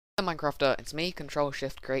Hello Minecrafter, it's me,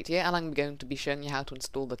 Ctrl-Shift-Create here, and I'm going to be showing you how to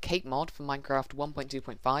install the cape mod for Minecraft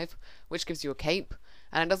 1.2.5, which gives you a cape,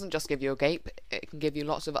 and it doesn't just give you a cape, it can give you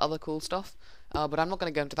lots of other cool stuff, but I'm not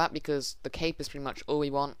going to go into that because the cape is pretty much all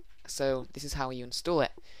we want, so this is how you install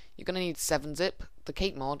it. You're going to need 7-zip, the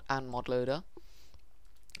cape mod, and mod loader,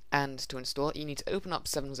 and to install it you need to open up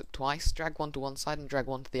 7-zip twice, drag one to one side and drag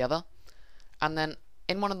one to the other, and then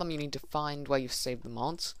in one of them you need to find where you've saved the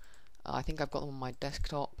mods. I think I've got them on my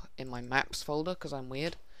desktop in my maps folder because I'm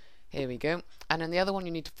weird. Here we go. And in the other one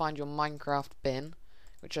you need to find your Minecraft bin,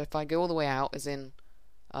 which if I go all the way out is in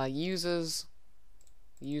users,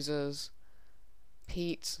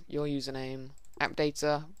 Pete, your username, app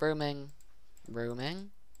data,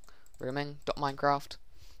 roaming.minecraft.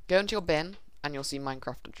 Go into your bin and you'll see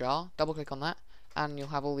Minecraft.jar. Double click on that and you'll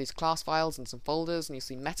have all these class files and some folders, and you'll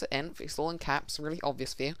see meta-inf. It's all in caps, really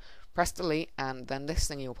obvious for you. Press delete and then this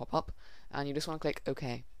thingy will pop up and you just want to click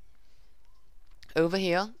OK. Over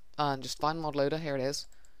here, just find mod loader, here it is.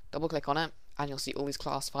 Double click on it and you'll see all these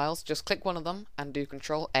class files. Just click one of them and do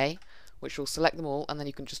Ctrl-A, which will select them all, and then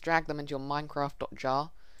you can just drag them into your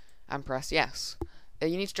Minecraft.jar and press yes.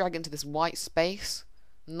 You need to drag it into this white space,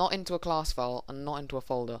 not into a class file and not into a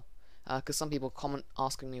folder, because some people comment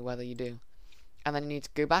asking me whether you do. And then you need to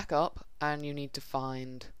go back up and you need to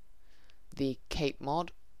find the cape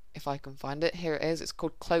mod. If I can find it, here it is. It's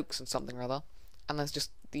called cloaks and something or other, and there's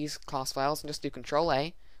just these class files, and just do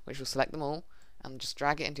Ctrl-A, which will select them all, and just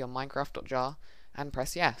drag it into your Minecraft.jar and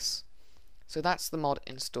press yes. So that's the mod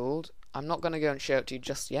installed. I'm not going to go and show it to you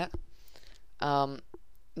just yet.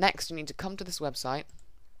 Next you need to come to this website.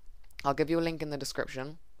 I'll give you a link in the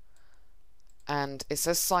description, and it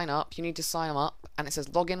says sign up. You need to sign up, and it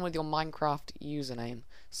says log in with your Minecraft username.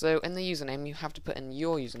 So in the username you have to put in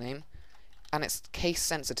your username, and it's case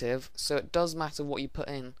sensitive, so it does matter what you put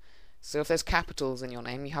in. So if there's capitals in your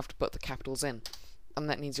name, you have to put the capitals in, and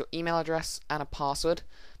that needs your email address and a password.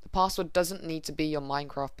 The password doesn't need to be your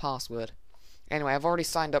Minecraft password. Anyway, I've already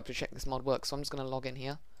signed up to check this mod works, so I'm just going to log in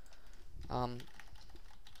here. Hold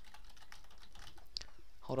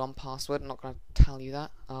on, password, I'm not going to tell you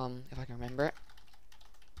that, if I can remember it.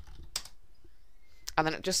 And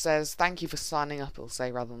then it just says, thank you for signing up, it'll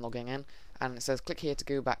say, rather than logging in. And it says, click here to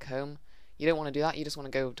go back home. You don't want to do that, you just want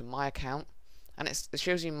to go to my account. And it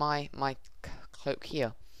shows you my cloak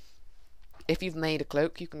here. If you've made a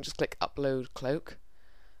cloak, you can just click upload cloak.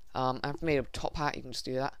 And if you've made a top hat, you can just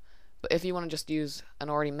do that. But if you want to just use an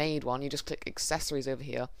already made one, you just click accessories over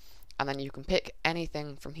here. And then you can pick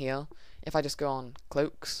anything from here. If I just go on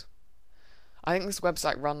cloaks, I think this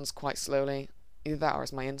website runs quite slowly. Either that or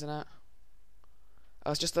it's my internet.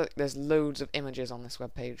 It's just that there's loads of images on this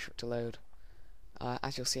web page to load,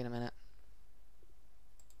 as you'll see in a minute.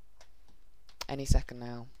 Any second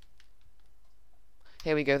now.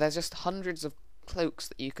 Here we go. There's just hundreds of cloaks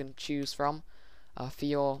that you can choose from for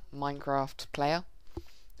your Minecraft player.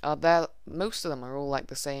 Most of them are all like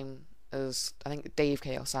the same as I think Dave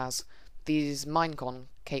Chaos has. These Minecon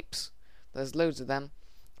capes. There's loads of them,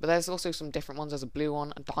 but there's also some different ones. There's a blue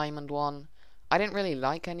one, a diamond one. I didn't really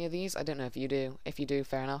like any of these. I don't know if you do. If you do,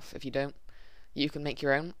 fair enough. If you don't, you can make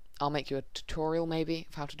your own. I'll make you a tutorial maybe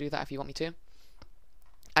of how to do that if you want me to.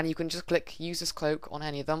 And you can just click use this cloak on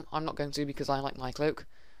any of them. I'm not going to because I like my cloak.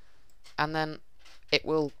 And then it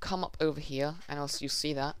will come up over here, and you'll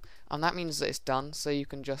see that, and that means that it's done. So you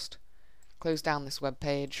can just close down this web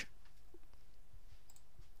page,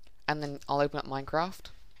 and then I'll open up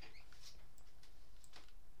Minecraft,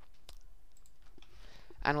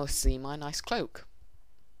 and we'll see my nice cloak.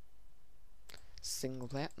 Single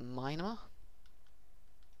player Minema.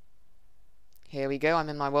 Here we go. I'm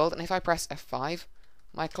in my world, and if I press F5,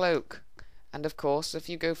 my cloak, and of course if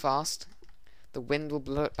you go fast the wind will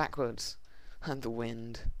blow it backwards. And the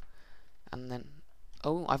wind, and then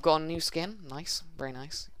oh, I've got a new skin. Nice, very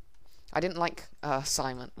nice. I didn't like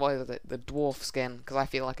Simon, the dwarf skin, because I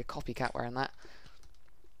feel like a copycat wearing that.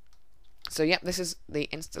 So yep, this is the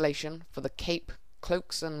installation for the cape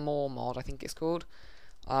cloaks and more mod, I think it's called,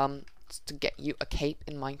 to get you a cape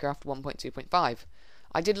in Minecraft 1.2.5.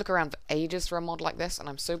 I did look around for ages for a mod like this, and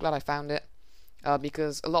I'm so glad I found it.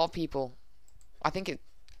 Because a lot of people, I think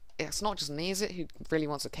it's not just me, is it, who really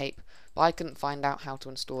wants a cape, but I couldn't find out how to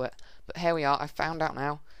install it. But here we are, I found out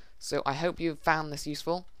now, so I hope you've found this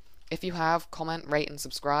useful. If you have, comment, rate and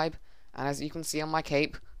subscribe, and as you can see on my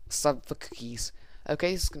cape, sub for cookies.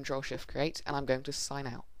 Okay, this is Ctrl-Shift-Create, and I'm going to sign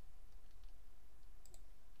out.